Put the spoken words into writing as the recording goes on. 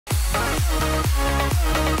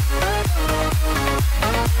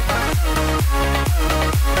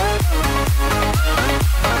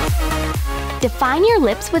Define your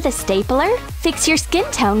lips with a stapler, fix your skin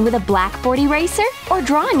tone with a Blackboard eraser, or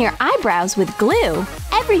draw on your eyebrows with glue.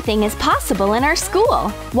 Everything is possible in our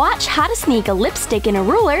school. Watch how to sneak a lipstick and a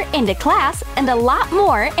ruler into class and a lot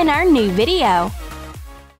more in our new video.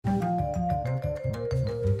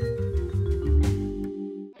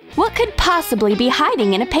 What could possibly be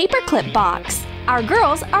hiding in a paperclip box? Our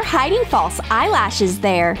girls are hiding false eyelashes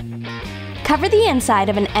there. Cover the inside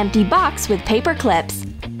of an empty box with paper clips.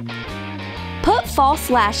 Put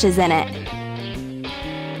false lashes in it.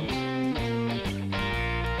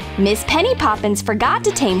 Miss Penny Poppins forgot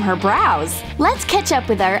to tame her brows. Let's catch up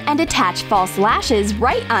with her and attach false lashes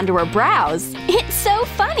right onto her brows. It's so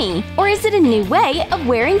funny! Or is it a new way of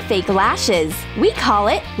wearing fake lashes? We call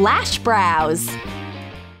it lash brows.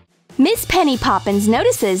 Miss Penny Poppins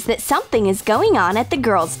notices that something is going on at the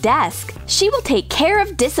girl's desk. She will take care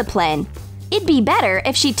of discipline. It'd be better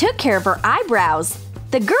if she took care of her eyebrows.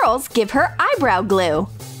 The girls give her eyebrow glue.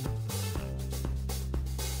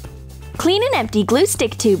 Clean an empty glue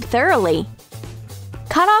stick tube thoroughly.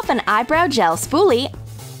 Cut off an eyebrow gel spoolie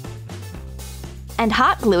and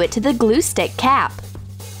hot glue it to the glue stick cap.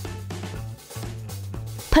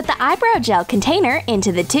 Put the eyebrow gel container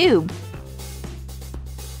into the tube.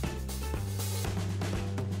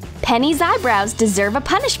 Penny's eyebrows deserve a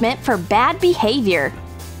punishment for bad behavior.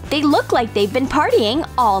 They look like they've been partying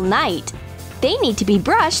all night. They need to be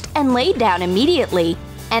brushed and laid down immediately,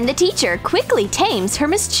 and the teacher quickly tames her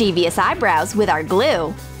mischievous eyebrows with our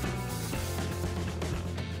glue.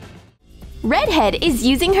 Redhead is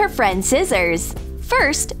using her friend's scissors.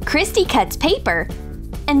 First, Christy cuts paper,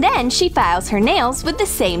 and then she files her nails with the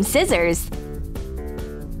same scissors.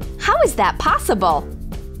 How is that possible?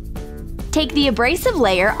 Take the abrasive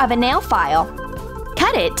layer of a nail file.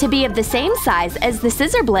 Cut it to be of the same size as the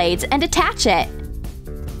scissor blades and attach it.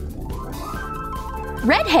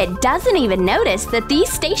 Redhead doesn't even notice that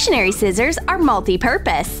these stationery scissors are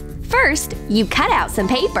multi-purpose. First, you cut out some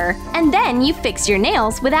paper, and then you fix your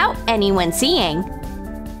nails without anyone seeing.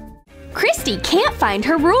 Christy can't find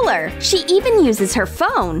her ruler. She even uses her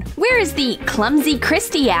phone. Where is the Clumsy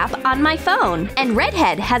Christy app on my phone? And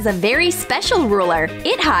Redhead has a very special ruler.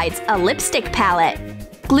 It hides a lipstick palette.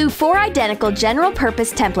 Glue 4 identical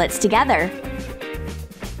general-purpose templates together.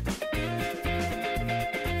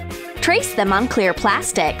 Trace them on clear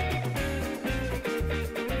plastic.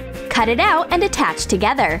 Cut it out and attach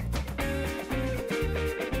together.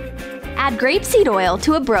 Add grapeseed oil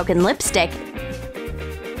to a broken lipstick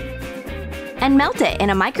and melt it in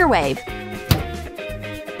a microwave.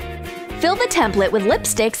 Fill the template with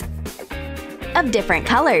lipsticks of different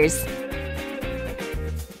colors.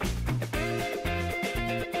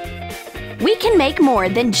 We can make more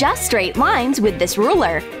than just straight lines with this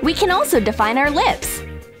ruler. We can also define our lips.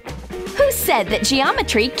 Who said that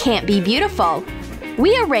geometry can't be beautiful?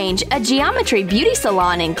 We arrange a geometry beauty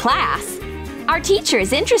salon in class. Our teacher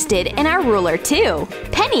is interested in our ruler too.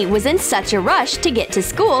 Penny was in such a rush to get to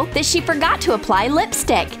school that she forgot to apply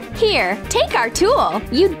lipstick. Here, take our tool.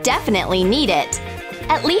 You definitely need it.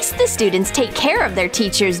 At least the students take care of their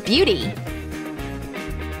teacher's beauty.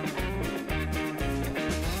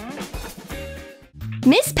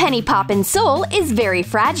 Miss Penny Poppins' soul is very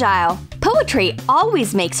fragile. Poetry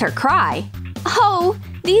always makes her cry. Oh,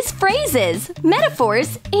 these phrases,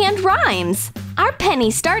 metaphors, and rhymes. Our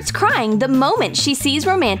Penny starts crying the moment she sees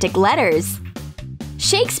romantic letters.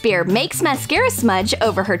 Shakespeare makes mascara smudge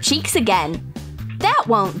over her cheeks again. That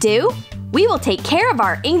won't do. We will take care of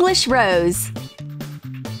our English rose.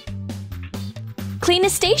 Clean a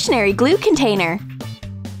stationery glue container.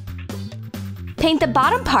 Paint the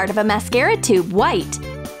bottom part of a mascara tube white.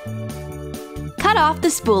 Cut off the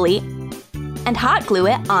spoolie and hot glue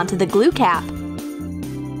it onto the glue cap.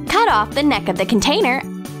 Cut off the neck of the container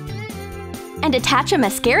and attach a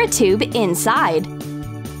mascara tube inside.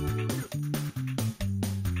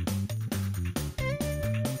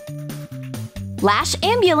 Lash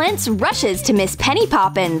Ambulance rushes to Miss Penny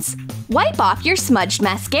Poppins. Wipe off your smudged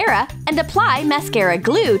mascara and apply mascara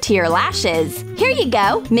glue to your lashes. Here you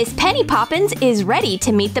go! Miss Penny Poppins is ready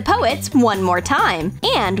to meet the poets one more time.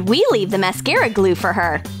 And we leave the mascara glue for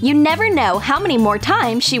her. You never know how many more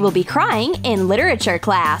times she will be crying in literature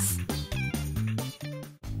class.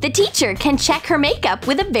 The teacher can check her makeup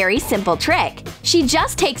with a very simple trick. She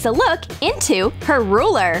just takes a look into her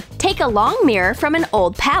ruler. Take a long mirror from an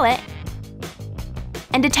old palette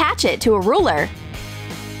and attach it to a ruler.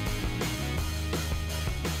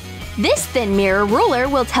 This thin mirror ruler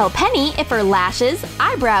will tell Penny if her lashes,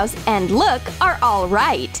 eyebrows, and look are all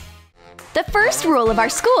right. The first rule of our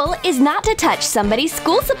school is not to touch somebody's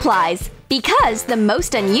school supplies, because the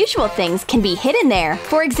most unusual things can be hidden there.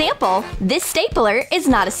 For example, this stapler is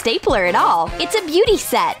not a stapler at all. It's a beauty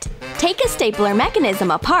set. Take a stapler mechanism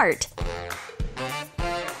apart.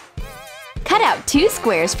 Cut out 2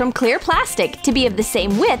 squares from clear plastic to be of the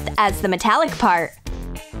same width as the metallic part.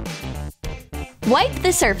 Wipe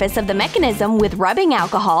the surface of the mechanism with rubbing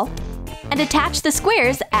alcohol and attach the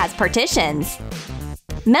squares as partitions.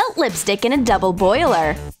 Melt lipstick in a double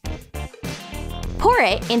boiler. Pour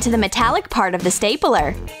it into the metallic part of the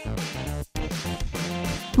stapler.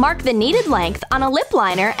 Mark the needed length on a lip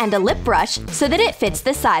liner and a lip brush so that it fits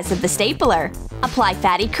the size of the stapler. Apply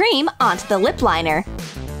fatty cream onto the lip liner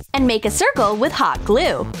and make a circle with hot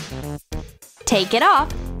glue. Take it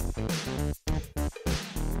off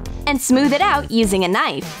and smooth it out using a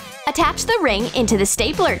knife. Attach the ring into the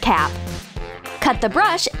stapler cap. Cut the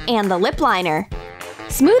brush and the lip liner.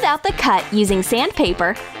 Smooth out the cut using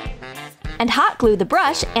sandpaper and hot glue the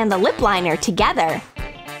brush and the lip liner together.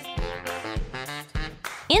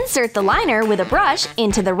 Insert the liner with a brush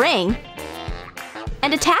into the ring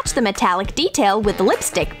and attach the metallic detail with the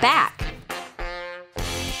lipstick back.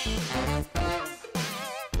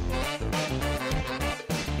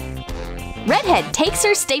 Redhead takes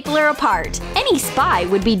her stapler apart. Any spy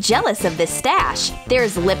would be jealous of this stash.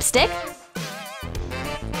 There's lipstick,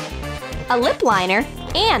 a lip liner,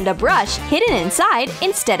 and a brush hidden inside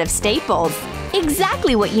instead of staples.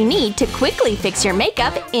 Exactly what you need to quickly fix your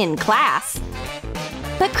makeup in class.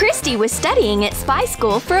 But Christy was studying at spy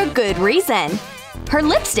school for a good reason. Her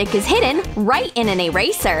lipstick is hidden right in an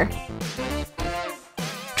eraser.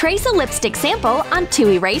 Trace a lipstick sample on 2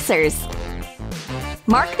 erasers.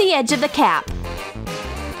 Mark the edge of the cap.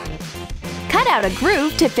 Cut out a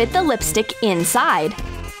groove to fit the lipstick inside.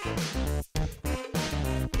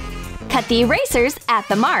 Cut the erasers at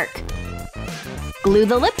the mark. Glue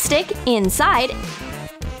the lipstick inside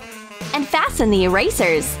and fasten the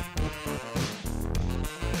erasers.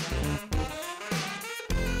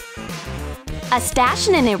 A stash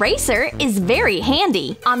and an eraser is very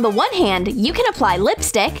handy. On the one hand, you can apply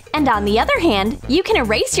lipstick, and on the other hand, you can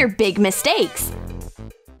erase your big mistakes.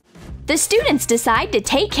 The students decide to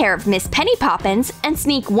take care of Miss Penny Poppins and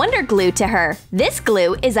sneak Wonder Glue to her. This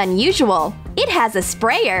glue is unusual. It has a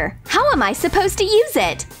sprayer. How am I supposed to use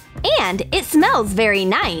it? And it smells very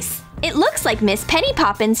nice. It looks like Miss Penny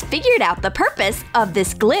Poppins figured out the purpose of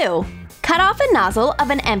this glue. Cut off a nozzle of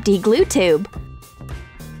an empty glue tube.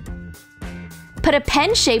 Put a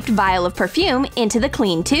pen-shaped vial of perfume into the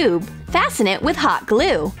clean tube. Fasten it with hot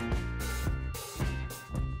glue.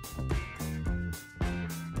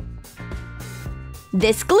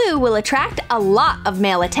 This glue will attract a lot of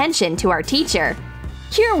male attention to our teacher.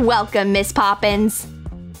 You're welcome, Miss Poppins!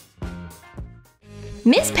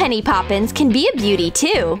 Miss Penny Poppins can be a beauty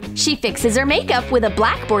too. She fixes her makeup with a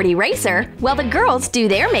Blackboard eraser, while the girls do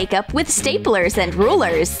their makeup with staplers and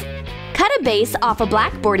rulers. Cut a base off a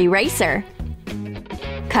Blackboard eraser.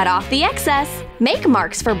 Cut off the excess. Make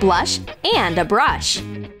marks for blush and a brush.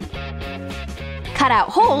 Cut out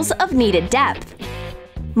holes of needed depth.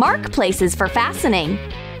 Mark places for fastening.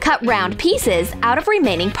 Cut round pieces out of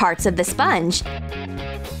remaining parts of the sponge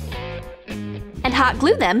and hot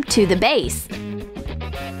glue them to the base.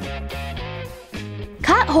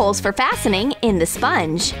 Cut holes for fastening in the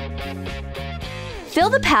sponge. Fill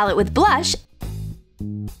the palette with blush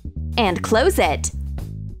and close it.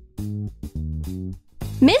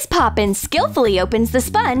 Miss Poppins skillfully opens the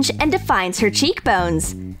sponge and defines her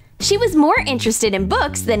cheekbones. She was more interested in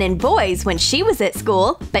books than in boys when she was at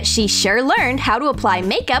school, but she sure learned how to apply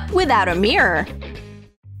makeup without a mirror.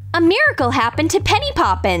 A miracle happened to Penny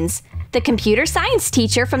Poppins. The computer science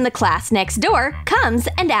teacher from the class next door comes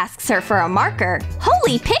and asks her for a marker.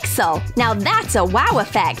 Holy pixel! Now that's a wow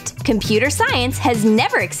effect! Computer science has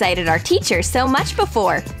never excited our teacher so much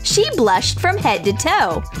before. She blushed from head to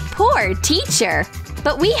toe. Poor teacher!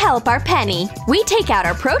 But we help our Penny. We take out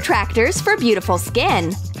our protractors for beautiful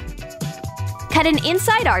skin. Cut an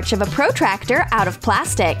inside arch of a protractor out of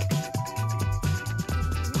plastic.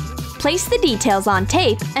 Place the details on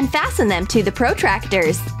tape and fasten them to the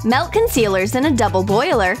protractors. Melt concealers in a double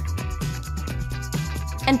boiler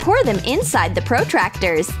and pour them inside the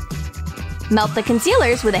protractors. Melt the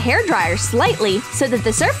concealers with a hairdryer slightly so that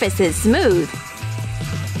the surface is smooth.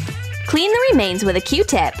 Clean the remains with a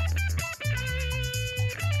Q-tip.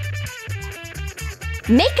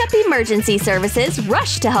 Makeup Emergency Services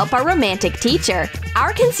rush to help our romantic teacher.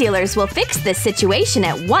 Our concealers will fix this situation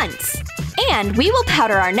at once. And we will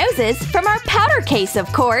powder our noses from our powder case,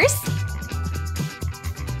 of course!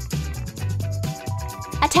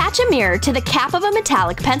 Attach a mirror to the cap of a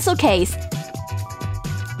metallic pencil case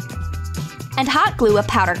and hot glue a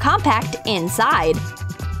powder compact inside.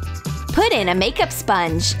 Put in a makeup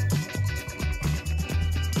sponge.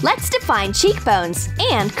 Let's define cheekbones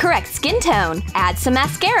and correct skin tone. Add some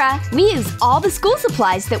mascara. We use all the school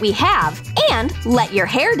supplies that we have. And let your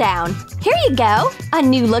hair down. Here you go! A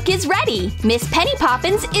new look is ready! Miss Penny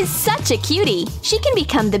Poppins is such a cutie! She can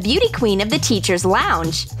become the beauty queen of the teacher's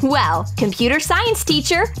lounge. Well, computer science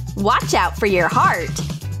teacher, watch out for your heart!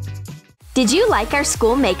 Did you like our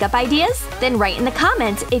school makeup ideas? Then write in the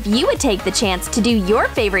comments if you would take the chance to do your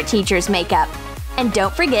favorite teacher's makeup. And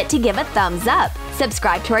don't forget to give a thumbs up,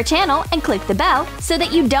 subscribe to our channel, and click the bell so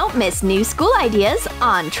that you don't miss new school ideas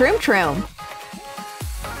on Troom Troom.